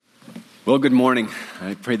Well, good morning.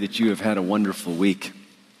 I pray that you have had a wonderful week.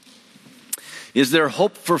 Is there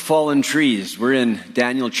hope for fallen trees? We're in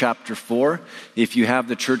Daniel chapter 4. If you have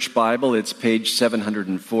the church Bible, it's page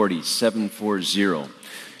 740.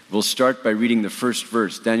 We'll start by reading the first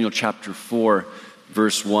verse, Daniel chapter 4,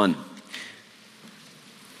 verse 1.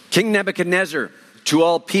 King Nebuchadnezzar, to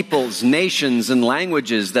all peoples, nations, and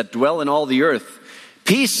languages that dwell in all the earth,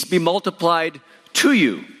 peace be multiplied to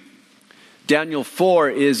you. Daniel 4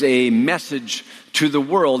 is a message to the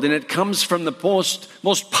world, and it comes from the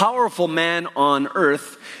most powerful man on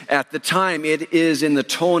earth at the time. It is in the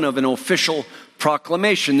tone of an official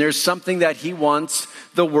proclamation. There's something that he wants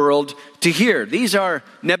the world to hear. These are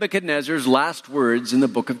Nebuchadnezzar's last words in the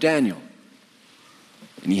book of Daniel.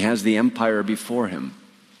 And he has the empire before him.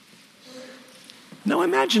 Now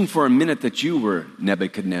imagine for a minute that you were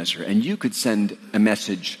Nebuchadnezzar and you could send a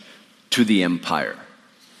message to the empire.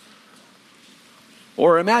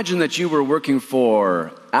 Or imagine that you were working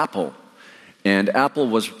for Apple, and Apple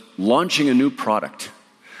was launching a new product.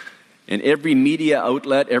 And every media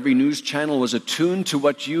outlet, every news channel was attuned to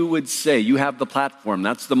what you would say. You have the platform.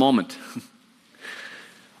 That's the moment.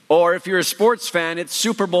 Or if you're a sports fan, it's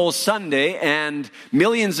Super Bowl Sunday, and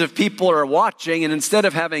millions of people are watching, and instead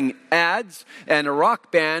of having ads and a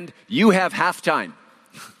rock band, you have halftime.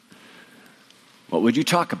 What would you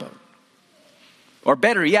talk about? Or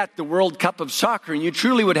better yet, the World Cup of Soccer, and you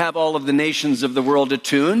truly would have all of the nations of the world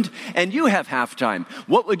attuned, and you have halftime.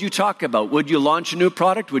 What would you talk about? Would you launch a new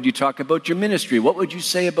product? Would you talk about your ministry? What would you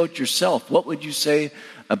say about yourself? What would you say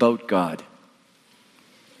about God?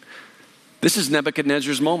 This is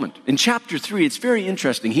Nebuchadnezzar's moment. In chapter 3, it's very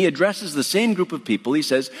interesting. He addresses the same group of people. He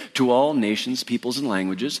says, to all nations, peoples, and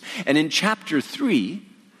languages. And in chapter 3,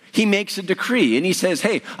 he makes a decree, and he says,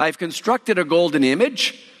 hey, I've constructed a golden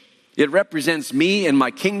image. It represents me and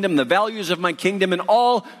my kingdom, the values of my kingdom, and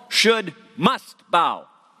all must bow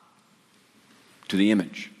to the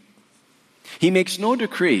image. He makes no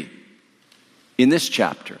decree in this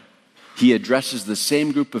chapter. He addresses the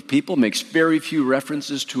same group of people, makes very few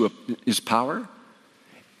references to his power,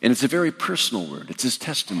 and it's a very personal word. It's his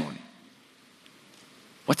testimony.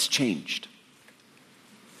 What's changed?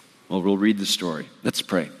 Well, we'll read the story. Let's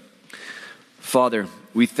pray. Father,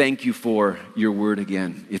 we thank you for your word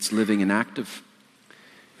again. It's living and active.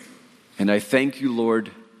 And I thank you,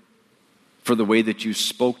 Lord, for the way that you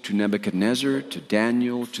spoke to Nebuchadnezzar, to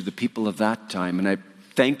Daniel, to the people of that time. And I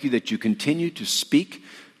thank you that you continue to speak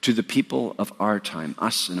to the people of our time,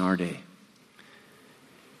 us in our day.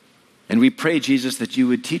 And we pray, Jesus, that you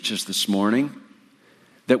would teach us this morning,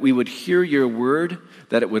 that we would hear your word,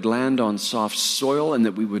 that it would land on soft soil, and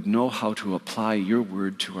that we would know how to apply your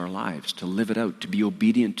word to our lives, to live it out, to be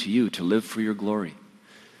obedient to you, to live for your glory.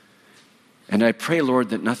 And I pray, Lord,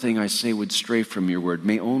 that nothing I say would stray from your word.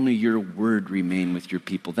 May only your word remain with your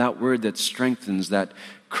people, that word that strengthens, that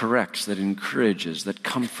corrects, that encourages, that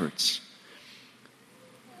comforts.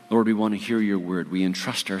 Lord, we want to hear your word. We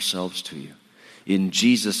entrust ourselves to you. In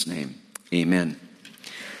Jesus' name, amen.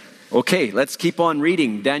 Okay, let's keep on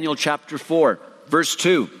reading. Daniel chapter 4. Verse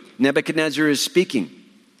 2, Nebuchadnezzar is speaking.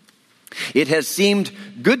 It has seemed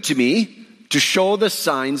good to me to show the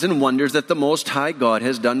signs and wonders that the Most High God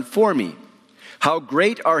has done for me. How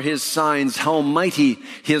great are his signs, how mighty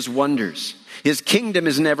his wonders. His kingdom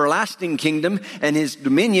is an everlasting kingdom, and his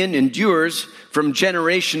dominion endures from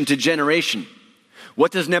generation to generation.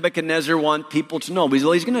 What does Nebuchadnezzar want people to know?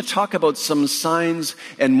 Well, he's going to talk about some signs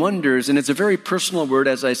and wonders, and it's a very personal word,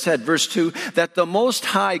 as I said. Verse 2, that the Most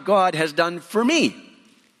High God has done for me.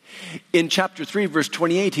 In chapter 3, verse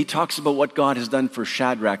 28, he talks about what God has done for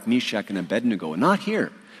Shadrach, Meshach, and Abednego. Not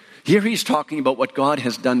here. Here he's talking about what God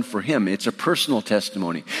has done for him. It's a personal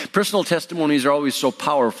testimony. Personal testimonies are always so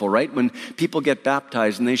powerful, right? When people get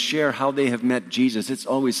baptized and they share how they have met Jesus, it's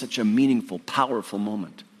always such a meaningful, powerful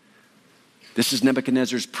moment. This is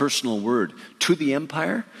Nebuchadnezzar's personal word to the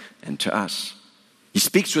empire and to us. He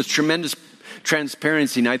speaks with tremendous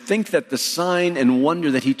transparency, and I think that the sign and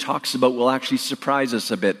wonder that he talks about will actually surprise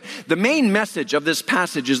us a bit. The main message of this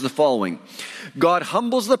passage is the following. God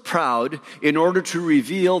humbles the proud in order to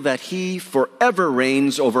reveal that he forever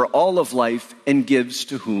reigns over all of life and gives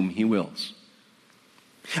to whom he wills.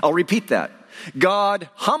 I'll repeat that. God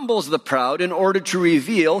humbles the proud in order to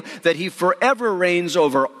reveal that he forever reigns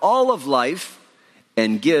over all of life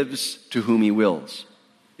and gives to whom he wills.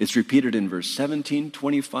 It's repeated in verse 17,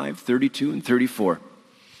 25, 32, and 34.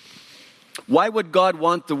 Why would God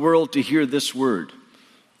want the world to hear this word?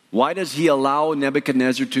 Why does he allow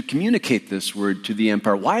Nebuchadnezzar to communicate this word to the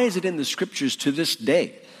empire? Why is it in the scriptures to this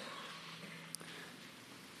day?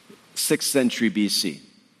 6th century BC,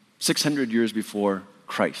 600 years before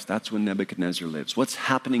Christ. That's when Nebuchadnezzar lives. What's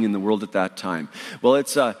happening in the world at that time? Well,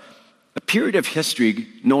 it's a period of history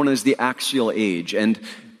known as the Axial Age, and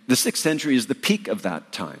the 6th century is the peak of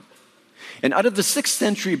that time. And out of the 6th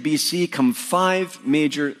century BC come 5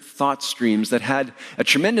 major thought streams that had a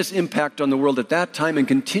tremendous impact on the world at that time and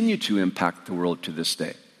continue to impact the world to this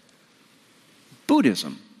day.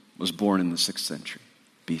 Buddhism was born in the 6th century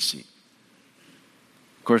BC.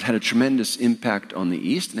 Of course, it had a tremendous impact on the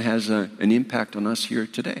East and has an impact on us here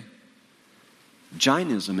today.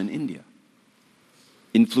 Jainism in India.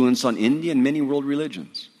 Influence on India and many world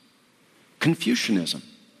religions. Confucianism.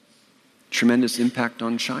 Tremendous impact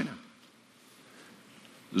on China.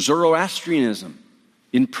 Zoroastrianism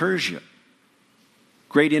in Persia.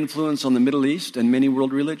 Great influence on the Middle East and many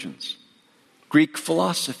world religions. Greek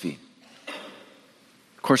philosophy.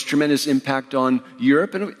 Of course, tremendous impact on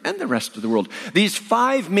Europe and the rest of the world. These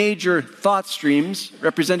 5 major thought streams,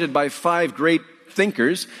 represented by 5 great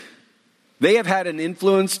thinkers, they have had an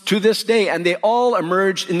influence to this day, and they all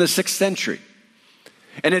emerged in the 6th century.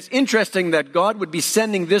 And it's interesting that God would be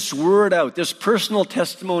sending this word out, this personal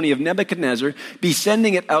testimony of Nebuchadnezzar, be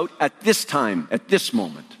sending it out at this time, at this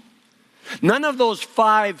moment. None of those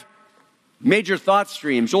 5 major thought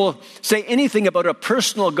streams will say anything about a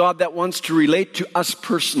personal God that wants to relate to us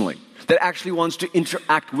personally, that actually wants to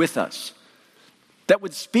interact with us, that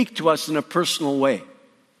would speak to us in a personal way.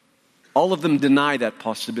 All of them deny that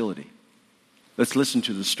possibility. Let's listen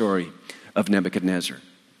to the story of Nebuchadnezzar.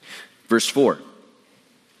 Verse 4.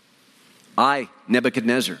 I,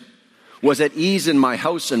 Nebuchadnezzar, was at ease in my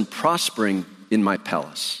house and prospering in my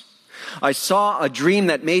palace. I saw a dream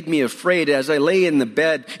that made me afraid. As I lay in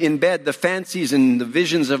bed, the fancies and the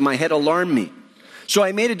visions of my head alarmed me. So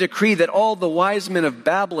I made a decree that all the wise men of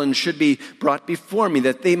Babylon should be brought before me,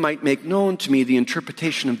 that they might make known to me the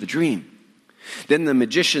interpretation of the dream. Then the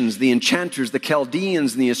magicians, the enchanters, the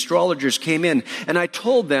Chaldeans, and the astrologers came in, and I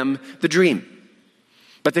told them the dream.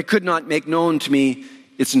 But they could not make known to me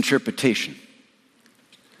its interpretation.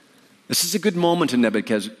 This is a good moment in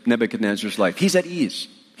Nebuchadnezzar's life. He's at ease.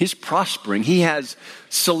 He's prospering. He has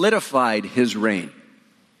solidified his reign.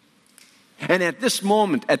 And at this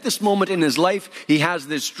moment in his life, he has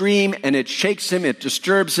this dream, and it shakes him, it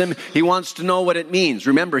disturbs him. He wants to know what it means.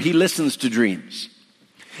 Remember, he listens to dreams.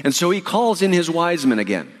 And so he calls in his wise men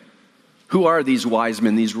again. Who are these wise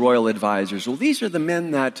men, these royal advisors? Well, these are the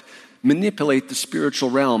men that manipulate the spiritual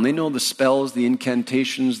realm. They know the spells, the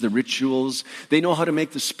incantations, the rituals. They know how to make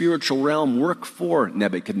the spiritual realm work for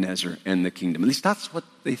Nebuchadnezzar and the kingdom. At least that's what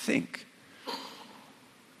they think.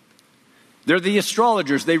 They're the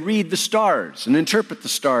astrologers. They read the stars and interpret the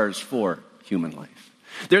stars for human life.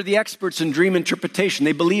 They're the experts in dream interpretation.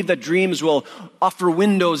 They believe that dreams will offer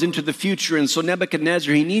windows into the future. And so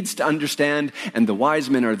Nebuchadnezzar, he needs to understand, and the wise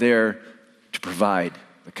men are there to provide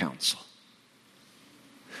the counsel.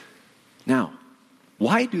 Now,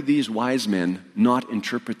 why do these wise men not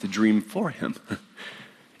interpret the dream for him?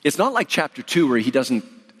 It's not like chapter 2 where he doesn't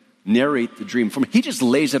narrate the dream for him. He just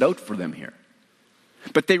lays it out for them here.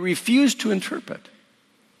 But they refuse to interpret.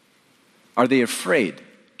 Are they afraid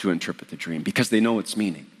to interpret the dream because they know its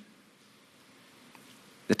meaning?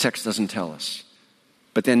 The text doesn't tell us.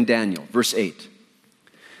 But then Daniel, verse 8.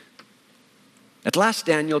 At last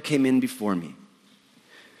Daniel came in before me.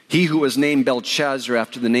 He who was named Belshazzar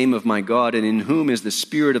after the name of my God, and in whom is the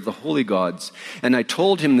spirit of the holy gods. And I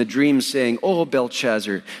told him the dream, saying, O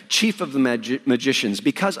Belshazzar, chief of the magicians,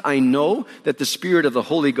 because I know that the spirit of the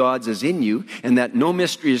holy gods is in you, and that no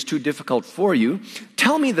mystery is too difficult for you,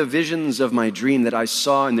 tell me the visions of my dream that I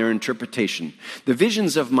saw in their interpretation. The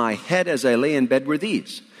visions of my head as I lay in bed were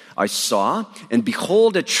these. I saw, and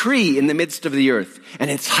behold, a tree in the midst of the earth,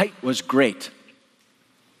 and its height was great.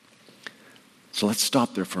 So let's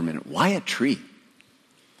stop there for a minute. Why a tree?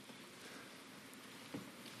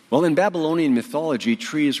 Well, in Babylonian mythology,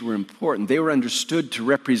 trees were important. They were understood to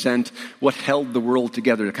represent what held the world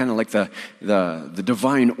together, kind of like the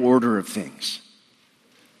divine order of things.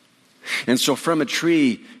 And so from a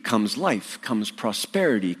tree comes life, comes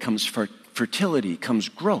prosperity, comes fertility, comes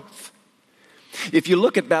growth. If you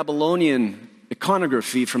look at Babylonian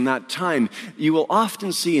iconography from that time, you will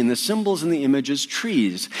often see in the symbols and the images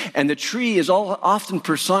trees. And the tree is often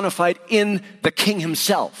personified in the king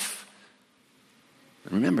himself.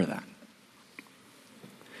 Remember that.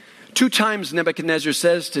 2 times Nebuchadnezzar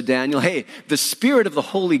says to Daniel, hey, the spirit of the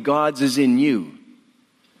holy gods is in you.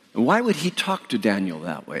 And why would he talk to Daniel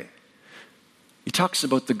that way? He talks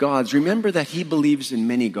about the gods. Remember that he believes in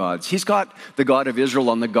many gods. He's got the God of Israel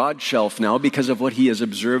on the God shelf now because of what he has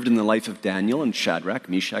observed in the life of Daniel and Shadrach,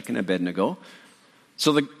 Meshach, and Abednego.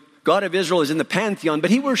 So the God of Israel is in the pantheon, but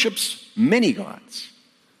he worships many gods.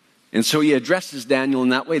 And so he addresses Daniel in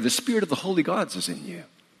that way. The spirit of the holy gods is in you.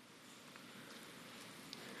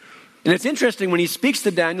 And it's interesting, when he speaks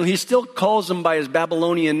to Daniel, he still calls him by his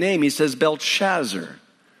Babylonian name. He says Belshazzar.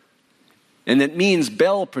 And it means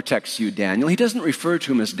Bel protects you, Daniel. He doesn't refer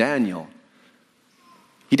to him as Daniel.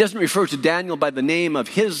 He doesn't refer to Daniel by the name of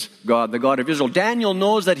his God, the God of Israel. Daniel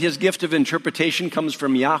knows that his gift of interpretation comes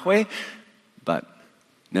from Yahweh, but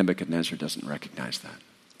Nebuchadnezzar doesn't recognize that.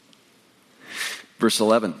 Verse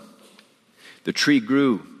 11, the tree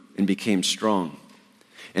grew and became strong,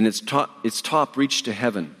 and its top reached to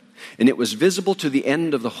heaven, and it was visible to the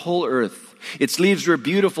end of the whole earth. Its leaves were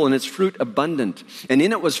beautiful and its fruit abundant, and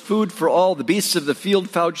in it was food for all. The beasts of the field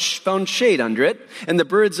found shade under it, and the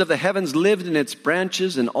birds of the heavens lived in its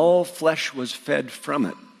branches, and all flesh was fed from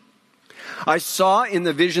it. I saw in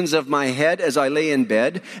the visions of my head as I lay in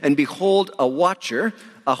bed, and behold, a watcher,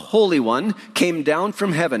 a holy one, came down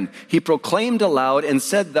from heaven. He proclaimed aloud and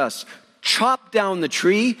said thus, chop down the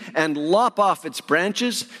tree and lop off its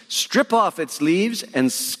branches, strip off its leaves,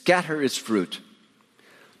 and scatter its fruit.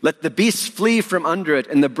 Let the beasts flee from under it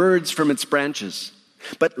and the birds from its branches.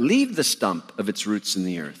 But leave the stump of its roots in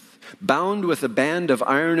the earth, bound with a band of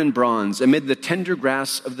iron and bronze amid the tender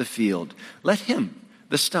grass of the field. Let him,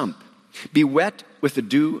 the stump, be wet with the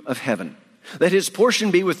dew of heaven. Let his portion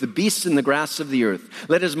be with the beasts in the grass of the earth.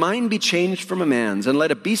 Let his mind be changed from a man's, and let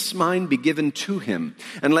a beast's mind be given to him.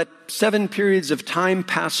 And let 7 periods of time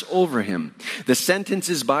pass over him. The sentence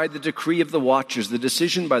is by the decree of the watchers, the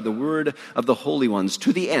decision by the word of the holy ones,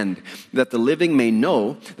 to the end that the living may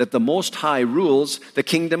know that the Most High rules the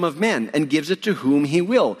kingdom of men, and gives it to whom he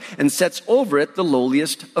will, and sets over it the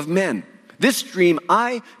lowliest of men. This dream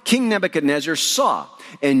I, King Nebuchadnezzar, saw,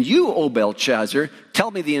 and you, O Belshazzar, tell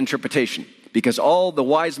me the interpretation, because all the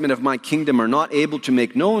wise men of my kingdom are not able to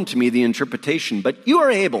make known to me the interpretation, but you are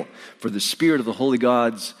able, for the spirit of the holy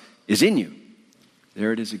gods is in you.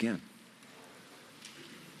 There it is again.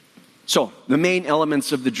 So, the main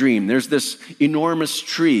elements of the dream. There's this enormous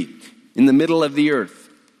tree in the middle of the earth.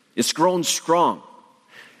 It's grown strong,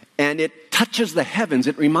 and it touches the heavens.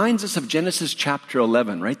 It reminds us of Genesis chapter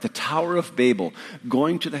 11, right? The Tower of Babel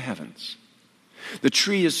going to the heavens. The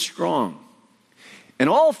tree is strong, and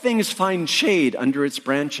all things find shade under its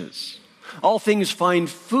branches. All things find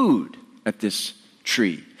food at this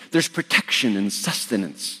tree. There's protection and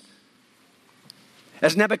sustenance.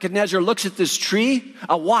 As Nebuchadnezzar looks at this tree,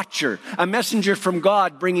 a watcher, a messenger from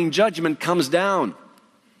God bringing judgment comes down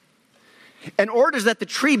and orders that the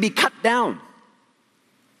tree be cut down.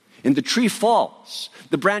 And the tree falls.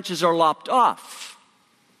 The branches are lopped off.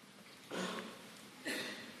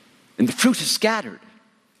 And the fruit is scattered.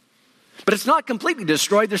 But it's not completely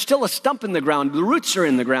destroyed. There's still a stump in the ground. The roots are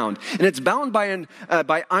in the ground. And it's bound by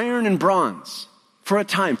iron and bronze for a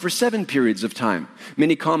time, for 7 periods of time.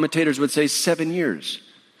 Many commentators would say 7 years.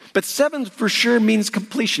 But 7 for sure means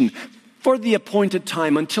completion, for the appointed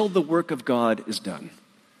time until the work of God is done.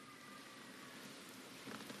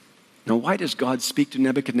 Now, why does God speak to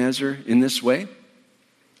Nebuchadnezzar in this way?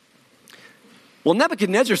 Well,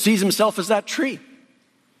 Nebuchadnezzar sees himself as that tree.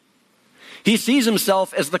 He sees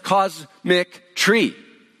himself as the cosmic tree.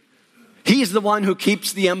 He's the one who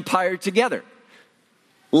keeps the empire together.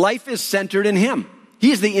 Life is centered in him.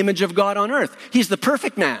 He's the image of God on earth. He's the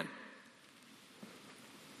perfect man.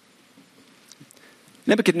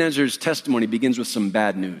 Nebuchadnezzar's testimony begins with some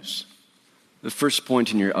bad news. The first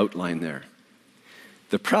point in your outline there.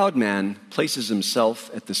 The proud man places himself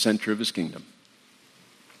at the center of his kingdom.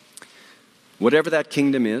 Whatever that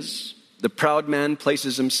kingdom is, the proud man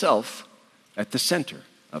places himself at the center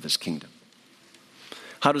of his kingdom.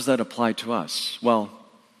 How does that apply to us? Well,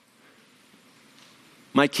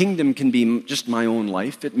 my kingdom can be just my own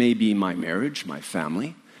life. It may be my marriage, my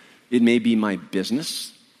family. It may be my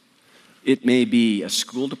business. It may be a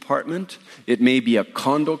school department. It may be a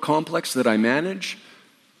condo complex that I manage.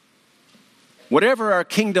 Whatever our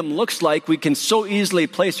kingdom looks like, we can so easily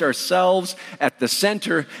place ourselves at the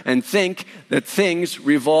center and think that things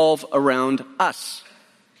revolve around us.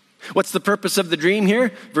 What's the purpose of the dream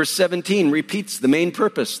here? Verse 17 repeats the main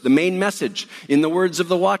purpose, the main message in the words of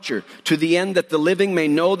the watcher, to the end that the living may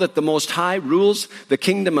know that the Most High rules the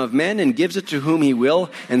kingdom of men and gives it to whom he will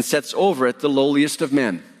and sets over it the lowliest of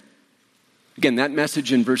men. Again, that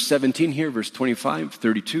message in verse 17 here, verse 25,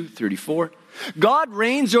 32, 34. God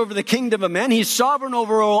reigns over the kingdom of men. He's sovereign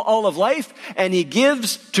over all of life, and he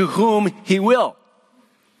gives to whom he will.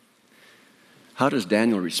 How does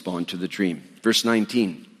Daniel respond to the dream? Verse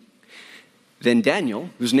 19. Then Daniel,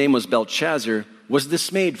 whose name was Belshazzar, was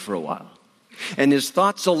dismayed for a while, and his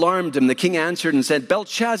thoughts alarmed him. The king answered and said,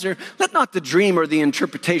 Belshazzar, let not the dream or the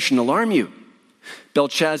interpretation alarm you.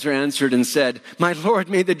 Belshazzar answered and said, "My lord,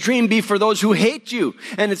 may the dream be for those who hate you,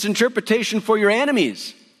 and its interpretation for your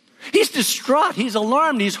enemies." He's distraught. He's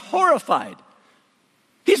alarmed. He's horrified.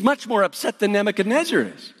 He's much more upset than Nebuchadnezzar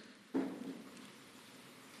is.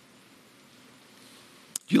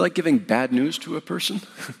 Do you like giving bad news to a person?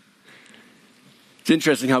 It's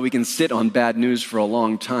interesting how we can sit on bad news for a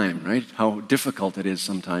long time, right? How difficult it is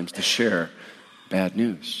sometimes to share bad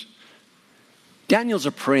news. Daniel's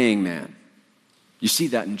a praying man. You see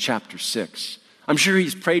that in chapter 6. I'm sure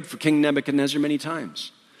he's prayed for King Nebuchadnezzar many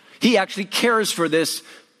times. He actually cares for this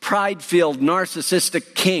pride-filled,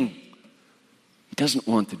 narcissistic king. He doesn't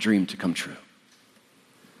want the dream to come true.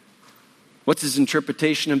 What's his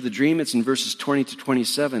interpretation of the dream? It's in verses 20 to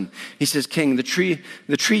 27. He says, "King, the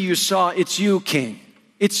tree you saw, it's you, king.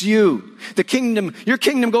 It's you. Your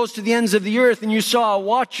kingdom goes to the ends of the earth, and you saw a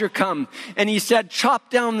watcher come. And he said, 'Chop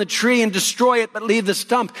down the tree and destroy it, but leave the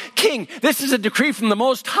stump.' King, this is a decree from the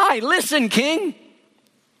Most High. Listen, king.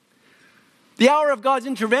 The hour of God's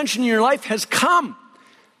intervention in your life has come.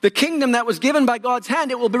 The kingdom that was given by God's hand,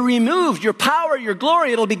 it will be removed. Your power, your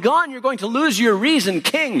glory, it'll be gone. You're going to lose your reason.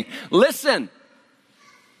 King, listen."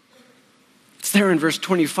 It's there in verse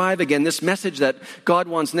 25 again, this message that God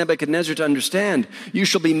wants Nebuchadnezzar to understand. "You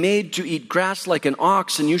shall be made to eat grass like an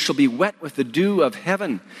ox, and you shall be wet with the dew of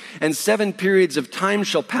heaven. And 7 periods of time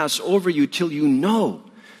shall pass over you till you know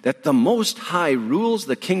that the Most High rules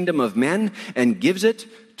the kingdom of men and gives it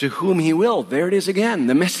to whom he will." There it is again.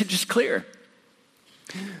 The message is clear.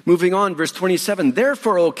 Moving on, verse 27,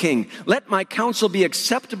 "Therefore, O king, let my counsel be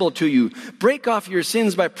acceptable to you. Break off your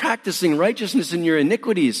sins by practicing righteousness in your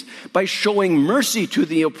iniquities, by showing mercy to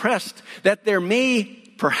the oppressed, that there may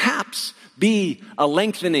perhaps be a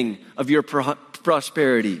lengthening of your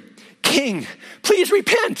prosperity." King, please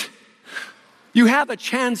repent. You have a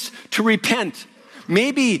chance to repent.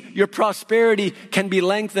 Maybe your prosperity can be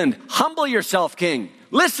lengthened. Humble yourself, king.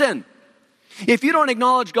 Listen. If you don't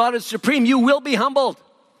acknowledge God as supreme, you will be humbled.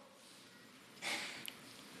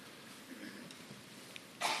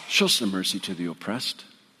 Show some mercy to the oppressed.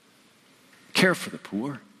 Care for the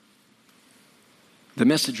poor. The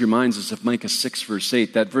message reminds us of Micah 6, verse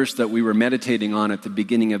 8, that verse that we were meditating on at the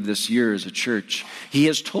beginning of this year as a church. "He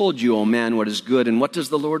has told you, O man, what is good, and what does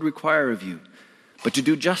the Lord require of you? But to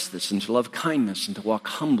do justice and to love kindness and to walk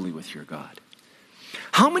humbly with your God."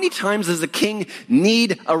 How many times does a king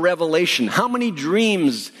need a revelation? How many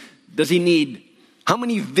dreams does he need? How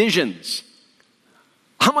many visions?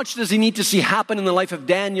 How much does he need to see happen in the life of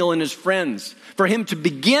Daniel and his friends for him to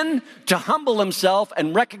begin to humble himself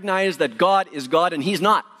and recognize that God is God and he's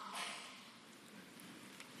not?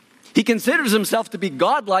 He considers himself to be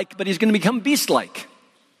godlike, but he's going to become beast-like.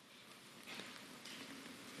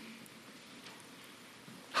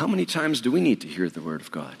 How many times do we need to hear the word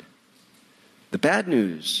of God? The bad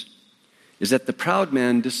news is that the proud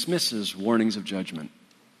man dismisses warnings of judgment.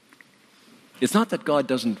 It's not that God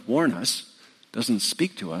doesn't warn us, doesn't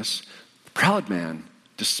speak to us. The proud man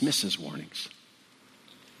dismisses warnings.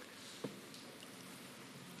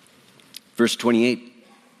 Verse 28.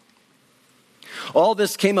 "All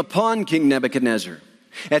this came upon King Nebuchadnezzar.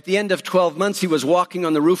 At the end of 12 months, he was walking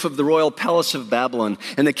on the roof of the royal palace of Babylon.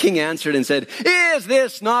 And the king answered and said, 'Is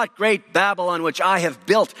this not great Babylon, which I have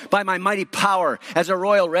built by my mighty power as a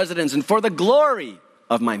royal residence and for the glory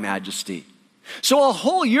of my majesty?' So a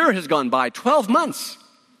whole year has gone by, 12 months.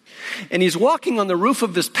 And he's walking on the roof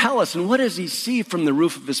of this palace. And what does he see from the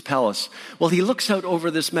roof of his palace? Well, he looks out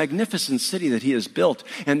over this magnificent city that he has built.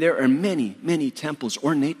 And there are many, many temples,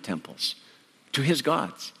 ornate temples, to his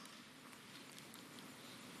gods.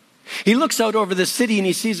 He looks out over the city and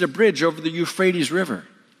he sees a bridge over the Euphrates River.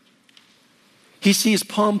 He sees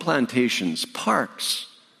palm plantations, parks,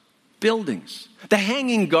 buildings, the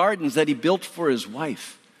hanging gardens that he built for his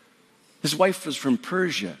wife. His wife was from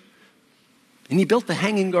Persia. And he built the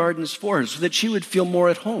hanging gardens for her so that she would feel more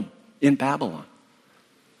at home in Babylon.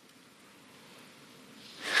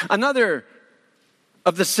 Another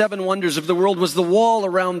of the 7 wonders of the world was the wall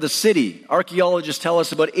around the city. Archaeologists tell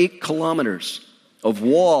us about 8 kilometers of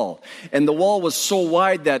wall. And the wall was so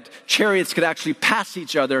wide that chariots could actually pass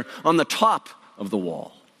each other on the top of the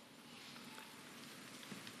wall.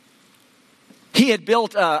 He had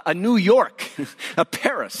built a New York, a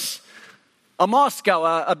Paris, a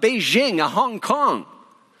Moscow, a Beijing, a Hong Kong.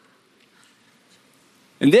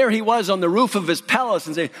 And there he was on the roof of his palace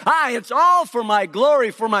and saying, it's all for my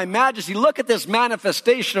glory, for my majesty. Look at this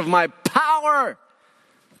manifestation of my power.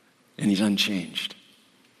 And he's unchanged.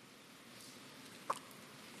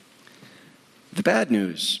 The bad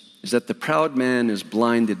news is that the proud man is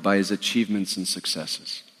blinded by his achievements and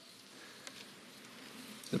successes.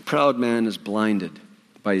 The proud man is blinded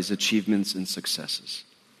by his achievements and successes.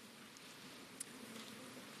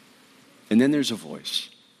 And then there's a voice.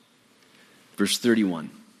 Verse 31.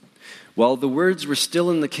 While the words were still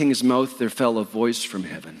in the king's mouth, there fell a voice from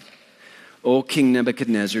heaven. O King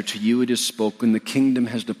Nebuchadnezzar, to you it is spoken, the kingdom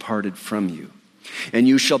has departed from you. And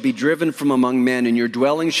you shall be driven from among men, and your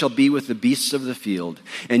dwelling shall be with the beasts of the field.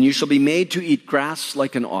 And you shall be made to eat grass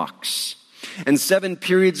like an ox. And 7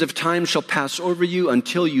 periods of time shall pass over you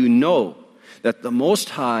until you know that the Most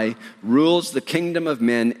High rules the kingdom of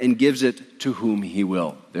men and gives it to whom he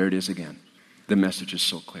will. There it is again. The message is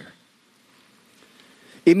so clear.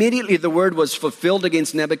 Immediately the word was fulfilled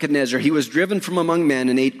against Nebuchadnezzar. He was driven from among men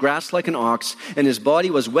and ate grass like an ox, and his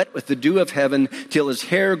body was wet with the dew of heaven, till his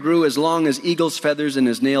hair grew as long as eagle's feathers, and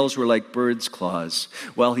his nails were like birds' claws.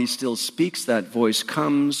 While he still speaks, that voice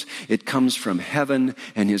comes. It comes from heaven,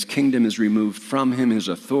 and his kingdom is removed from him. His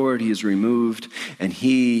authority is removed, and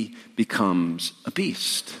he becomes a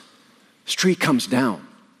beast. His tree comes down.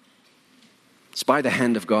 It's by the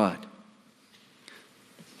hand of God.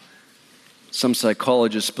 Some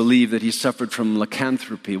psychologists believe that he suffered from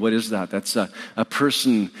lycanthropy. What is that? That's a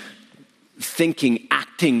person thinking,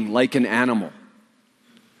 acting like an animal.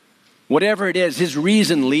 Whatever it is, his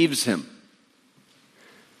reason leaves him.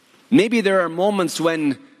 Maybe there are moments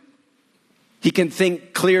when he can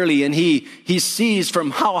think clearly and he sees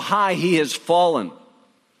from how high he has fallen.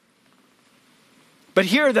 But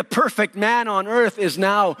here the perfect man on earth is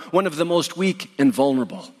now one of the most weak and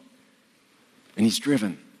vulnerable. And he's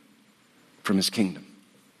driven from his kingdom.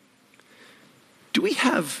 Do we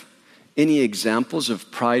have any examples of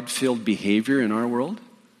pride-filled behavior in our world?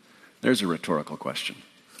 There's a rhetorical question.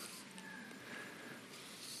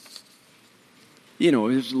 You know,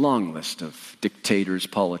 there's a long list of dictators,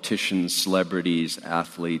 politicians, celebrities,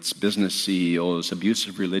 athletes, business CEOs,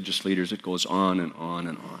 abusive religious leaders. It goes on and on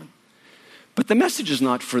and on. But the message is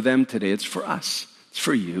not for them today. It's for us. It's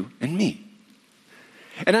for you and me.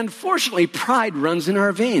 And unfortunately, pride runs in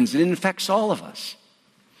our veins. It infects all of us.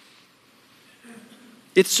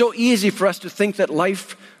 It's so easy for us to think that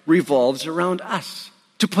life revolves around us,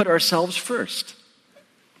 to put ourselves first.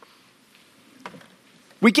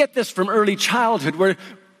 We get this from early childhood where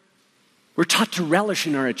we're taught to relish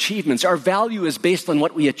in our achievements. Our value is based on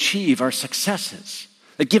what we achieve, our successes.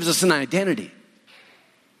 It gives us an identity.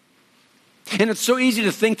 And it's so easy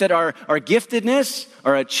to think that our giftedness,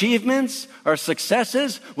 our achievements, our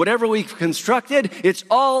successes, whatever we've constructed, it's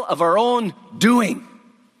all of our own doing.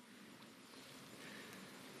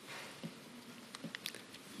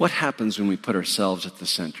 What happens when we put ourselves at the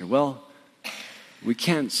center? Well, we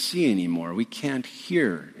can't see anymore. We can't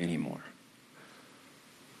hear anymore.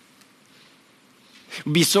 It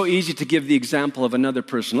would be so easy to give the example of another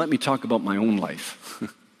person. Let me talk about my own life.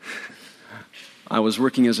 I was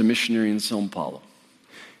working as a missionary in São Paulo.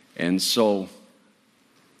 And so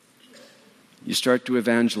you start to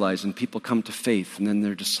evangelize and people come to faith and then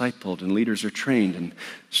they're discipled and leaders are trained and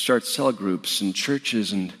start cell groups and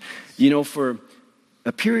churches. And, you know, for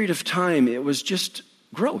a period of time, it was just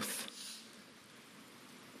growth.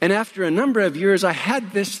 And after a number of years, I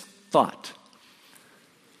had this thought.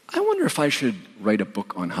 I wonder if I should write a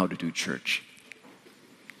book on how to do church.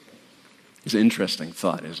 It's an interesting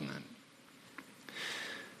thought, isn't it?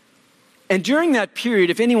 And during that period,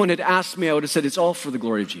 if anyone had asked me, I would have said, it's all for the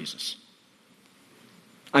glory of Jesus.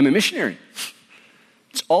 I'm a missionary.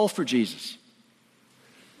 It's all for Jesus.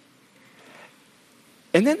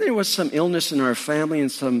 And then there was some illness in our family and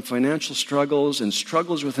some financial struggles and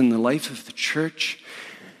struggles within the life of the church.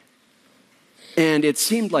 And it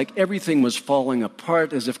seemed like everything was falling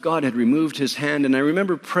apart as if God had removed his hand. And I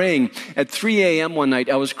remember praying at 3 a.m. one night.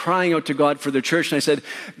 I was crying out to God for the church. And I said,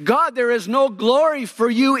 God, there is no glory for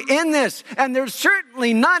you in this. And there's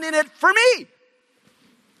certainly none in it for me.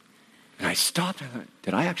 And I stopped and I thought,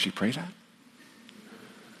 did I actually pray that?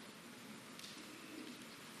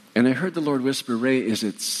 And I heard the Lord whisper, Ray, is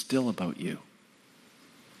it still about you?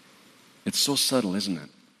 It's so subtle, isn't it?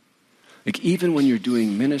 Like even when you're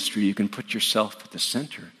doing ministry, you can put yourself at the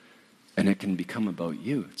center and it can become about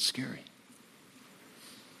you. It's scary.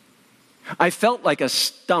 I felt like a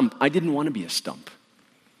stump. I didn't want to be a stump.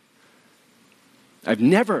 I've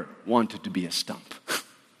never wanted to be a stump.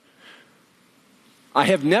 I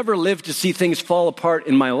have never lived to see things fall apart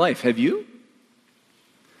in my life. Have you?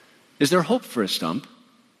 Is there hope for a stump?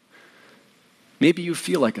 Maybe you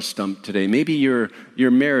feel like a stump today. Maybe your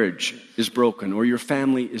marriage is broken or your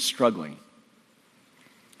family is struggling.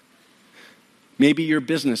 Maybe your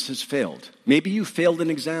business has failed. Maybe you failed an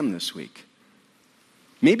exam this week.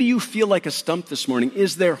 Maybe you feel like a stump this morning.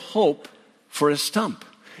 Is there hope for a stump?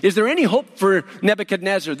 Is there any hope for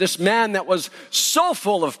Nebuchadnezzar, this man that was so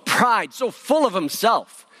full of pride, so full of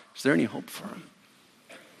himself? Is there any hope for him?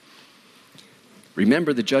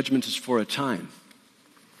 Remember, the judgment is for a time.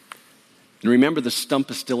 And remember, the stump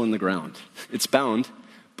is still in the ground. It's bound,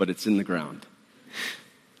 but it's in the ground.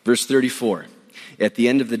 Verse 34, at the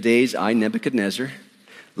end of the days, I, Nebuchadnezzar,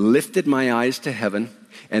 lifted my eyes to heaven,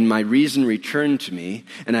 and my reason returned to me,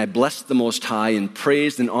 and I blessed the Most High, and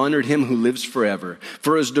praised and honored him who lives forever.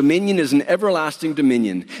 For his dominion is an everlasting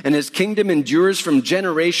dominion, and his kingdom endures from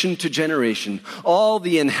generation to generation. All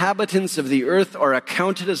the inhabitants of the earth are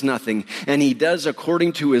accounted as nothing, and he does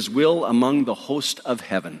according to his will among the host of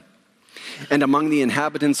heaven and among the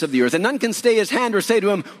inhabitants of the earth. And none can stay his hand or say to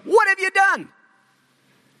him, what have you done?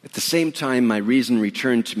 At the same time, my reason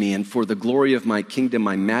returned to me, and for the glory of my kingdom,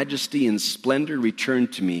 my majesty and splendor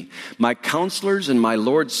returned to me. My counselors and my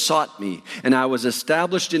lords sought me, and I was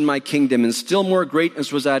established in my kingdom, and still more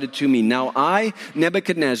greatness was added to me. Now I,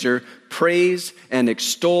 Nebuchadnezzar, praise and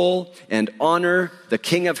extol and honor the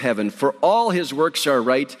King of heaven, for all his works are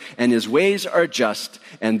right, and his ways are just,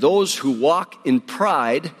 and those who walk in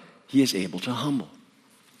pride he is able to humble.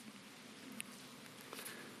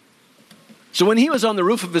 So when he was on the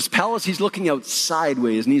roof of his palace, he's looking out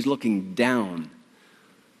sideways and he's looking down.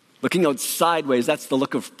 Looking out sideways, that's the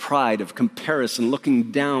look of pride, of comparison.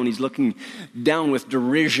 Looking down, he's looking down with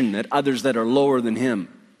derision at others that are lower than him.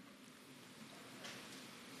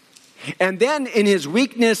 And then in his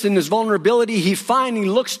weakness, in his vulnerability, he finally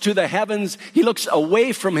looks to the heavens. He looks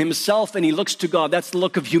away from himself and he looks to God. That's the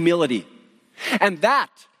look of humility. And that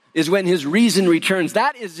is when his reason returns.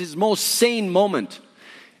 That is his most sane moment.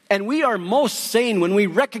 And we are most sane when we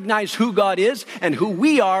recognize who God is and who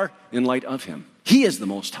we are in light of him. He is the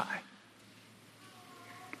Most High.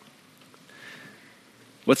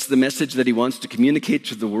 What's the message that he wants to communicate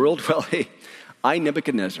to the world? Well, hey, I,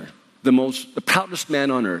 Nebuchadnezzar, the proudest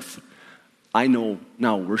man on earth, I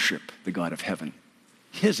now worship the God of heaven.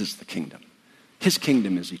 His is the kingdom. His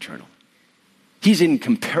kingdom is eternal. He's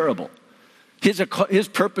incomparable. His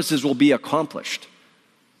purposes will be accomplished.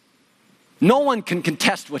 No one can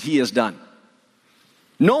contest what he has done.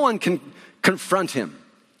 No one can confront him.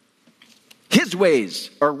 His ways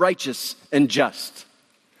are righteous and just.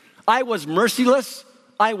 I was merciless.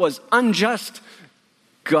 I was unjust.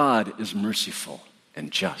 God is merciful and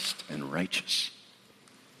just and righteous.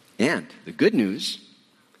 And the good news,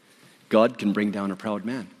 God can bring down a proud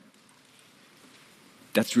man.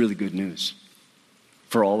 That's really good news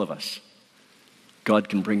for all of us. God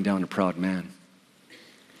can bring down a proud man.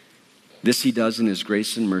 This he does in his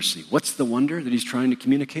grace and mercy. What's the wonder that he's trying to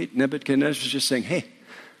communicate? Nebuchadnezzar is just saying, hey,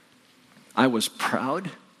 I was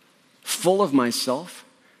proud, full of myself,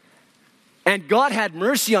 and God had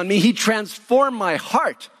mercy on me. He transformed my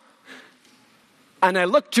heart. And I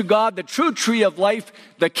looked to God, the true tree of life,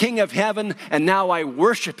 the King of heaven, and now I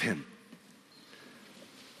worship him.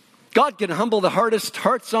 God can humble the hardest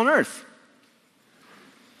hearts on earth.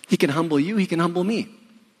 He can humble you, he can humble me.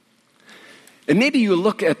 And maybe you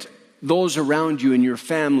look at those around you in your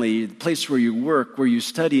family, the place where you work, where you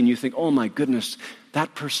study, and you think, oh my goodness,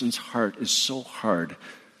 that person's heart is so hard.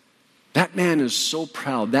 That man is so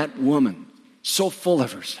proud. That woman, so full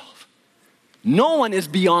of herself. No one is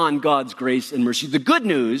beyond God's grace and mercy. The good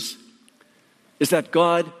news is that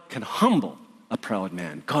God can humble a proud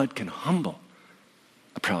man. God can humble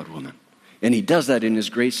a proud woman. And he does that in his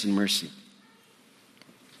grace and mercy.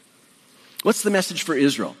 What's the message for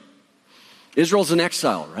Israel? Israel's in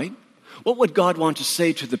exile, right? What would God want to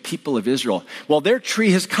say to the people of Israel? Well, their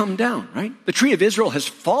tree has come down, right? The tree of Israel has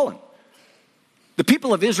fallen. The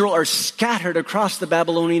people of Israel are scattered across the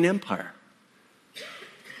Babylonian Empire.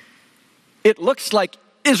 It looks like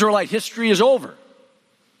Israelite history is over,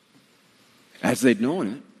 as they'd known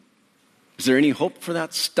it. Is there any hope for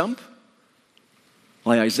that stump?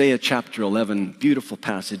 Well, Isaiah chapter 11, beautiful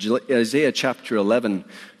passage. Isaiah chapter 11,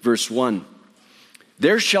 verse 1.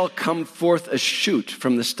 There shall come forth a shoot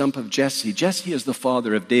from the stump of Jesse. Jesse is the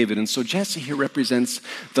father of David, and so Jesse here represents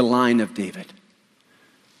the line of David,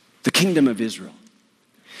 the kingdom of Israel.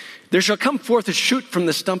 There shall come forth a shoot from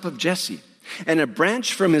the stump of Jesse, and a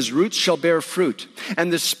branch from his roots shall bear fruit.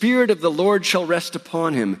 And the Spirit of the Lord shall rest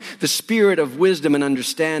upon him, the Spirit of wisdom and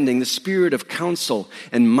understanding, the Spirit of counsel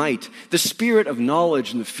and might, the Spirit of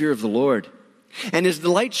knowledge and the fear of the Lord. And his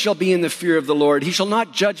delight shall be in the fear of the Lord. He shall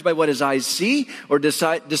not judge by what his eyes see, or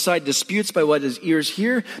decide disputes by what his ears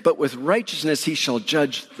hear, but with righteousness he shall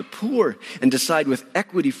judge the poor, and decide with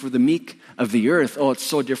equity for the meek of the earth. Oh, it's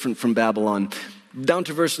so different from Babylon. Down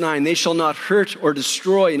to verse 9, they shall not hurt or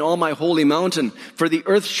destroy in all my holy mountain, for the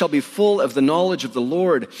earth shall be full of the knowledge of the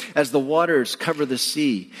Lord as the waters cover the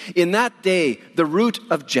sea. In that day, the root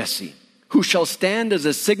of Jesse, who shall stand as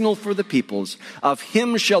a signal for the peoples, of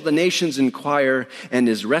him shall the nations inquire, and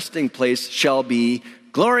his resting place shall be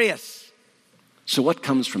glorious. So what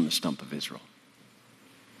comes from the stump of Israel?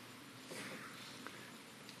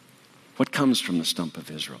 What comes from the stump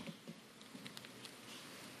of Israel?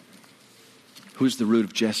 Who's the root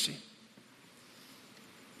of Jesse?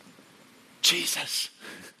 Jesus.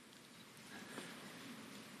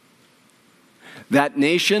 That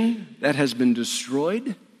nation that has been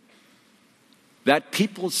destroyed, that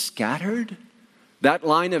people scattered, that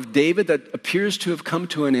line of David that appears to have come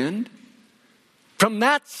to an end, from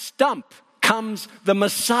that stump comes the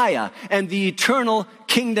Messiah and the eternal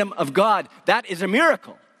kingdom of God. That is a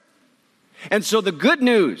miracle. And so the good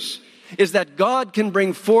news is that God can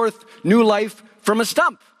bring forth new life from a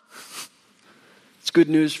stump. It's good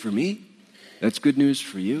news for me. That's good news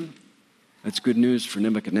for you. That's good news for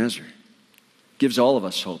Nebuchadnezzar. Gives all of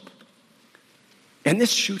us hope. And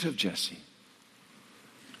this shoot of Jesse,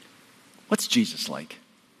 what's Jesus like?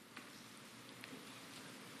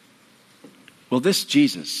 Well, this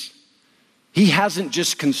Jesus, he hasn't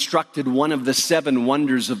just constructed one of the 7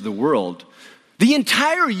 wonders of the world. The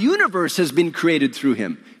entire universe has been created through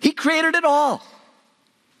him. He created it all.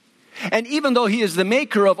 And even though he is the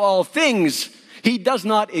maker of all things, he does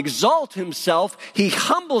not exalt himself. He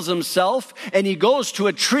humbles himself and he goes to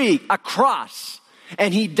a tree, a cross,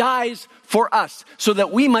 and he dies for us so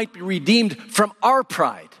that we might be redeemed from our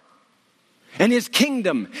pride. And his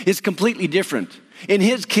kingdom is completely different. In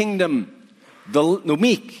his kingdom, the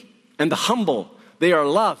meek and the humble, they are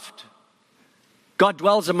loved. God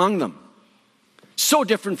dwells among them. So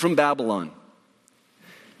different from Babylon.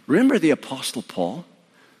 Remember the Apostle Paul?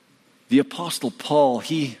 The Apostle Paul,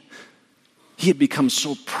 he had become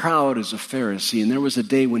so proud as a Pharisee, and there was a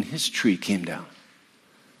day when his tree came down.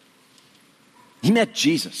 He met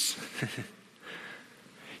Jesus.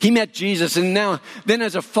 He met Jesus, and then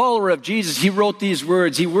as a follower of Jesus, he wrote these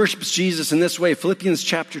words. He worships Jesus in this way. Philippians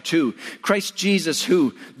chapter 2. Christ Jesus,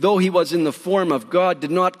 who, though he was in the form of God,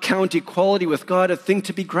 did not count equality with God a thing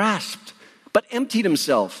to be grasped, but emptied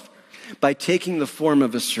himself by taking the form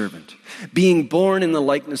of a servant, being born in the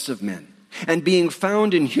likeness of men, and being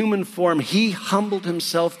found in human form, he humbled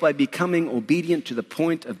himself by becoming obedient to the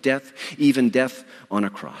point of death, even death on a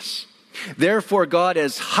cross. Therefore God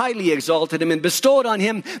has highly exalted him and bestowed on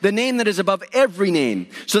him the name that is above every name,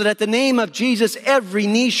 so that at the name of Jesus every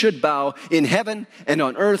knee should bow in heaven and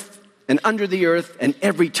on earth and under the earth, and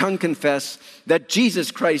every tongue confess that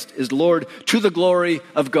Jesus Christ is Lord, to the glory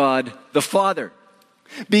of God the Father.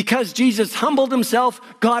 Because Jesus humbled himself,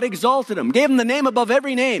 God exalted him, gave him the name above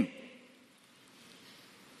every name.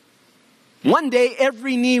 One day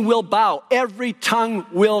every knee will bow, every tongue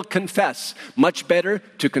will confess. Much better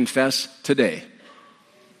to confess today.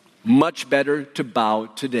 Much better to bow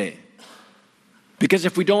today. Because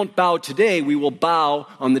if we don't bow today, we will bow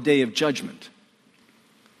on the day of judgment.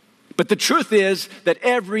 But the truth is that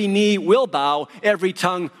every knee will bow, every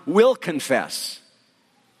tongue will confess.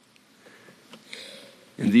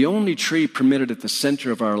 And the only tree permitted at the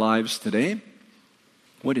center of our lives today,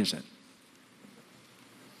 what is it?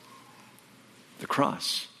 The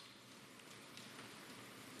cross.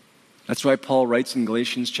 That's why Paul writes in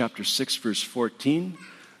Galatians chapter 6, verse 14,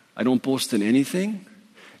 I don't boast in anything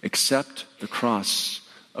except the cross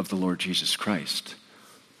of the Lord Jesus Christ.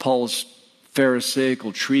 Paul's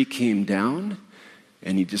Pharisaical tree came down,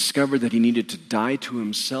 and he discovered that he needed to die to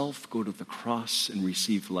himself, go to the cross, and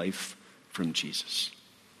receive life from Jesus.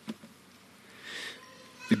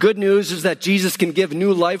 The good news is that Jesus can give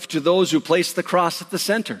new life to those who place the cross at the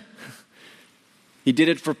center. He did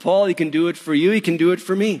it for Paul. He can do it for you. He can do it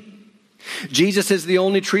for me. Jesus is the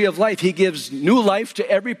only tree of life. He gives new life to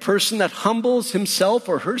every person that humbles himself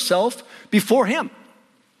or herself before him.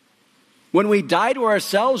 When we die to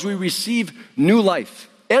ourselves, we receive new life.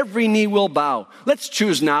 Every knee will bow. Let's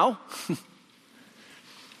choose now.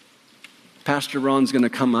 Pastor Ron's going to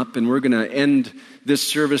come up, and we're going to end this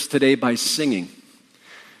service today by singing.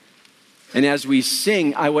 And as we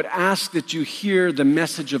sing, I would ask that you hear the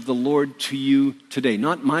message of the Lord to you today.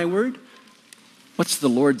 Not my word. What's the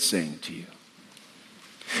Lord saying to you?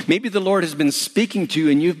 Maybe the Lord has been speaking to you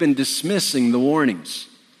and you've been dismissing the warnings.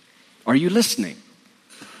 Are you listening?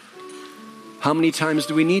 How many times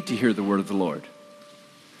do we need to hear the word of the Lord?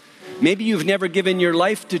 Maybe you've never given your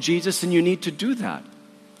life to Jesus and you need to do that.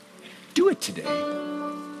 Do it today.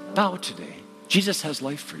 Bow today. Jesus has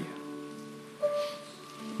life for you.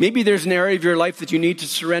 Maybe there's an area of your life that you need to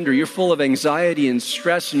surrender. You're full of anxiety and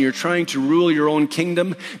stress and you're trying to rule your own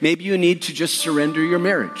kingdom. Maybe you need to just surrender your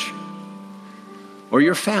marriage or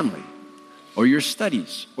your family or your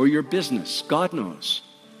studies or your business. God knows.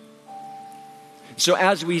 So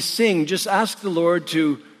as we sing, just ask the Lord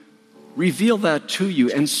to reveal that to you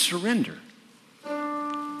and surrender.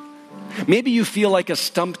 Maybe you feel like a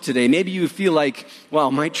stump today. Maybe you feel like, well,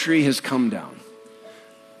 my tree has come down.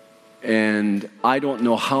 And I don't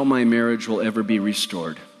know how my marriage will ever be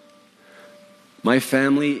restored. My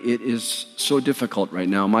family, it is so difficult right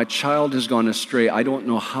now. My child has gone astray. I don't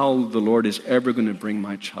know how the Lord is ever going to bring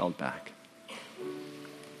my child back.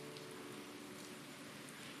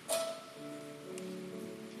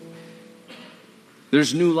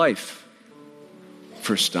 There's new life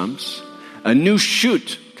for stumps. A new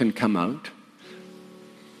shoot can come out.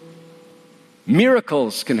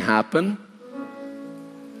 Miracles can happen.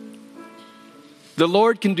 The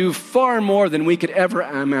Lord can do far more than we could ever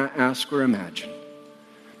ask or imagine.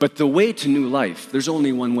 But the way to new life, there's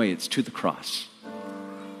only one way. It's to the cross.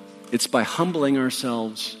 It's by humbling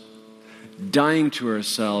ourselves, dying to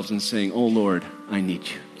ourselves, and saying, "Oh Lord, I need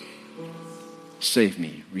you. Save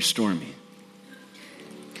me, restore me."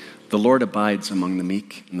 The Lord abides among the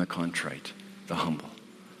meek and the contrite, the humble.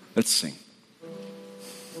 Let's sing.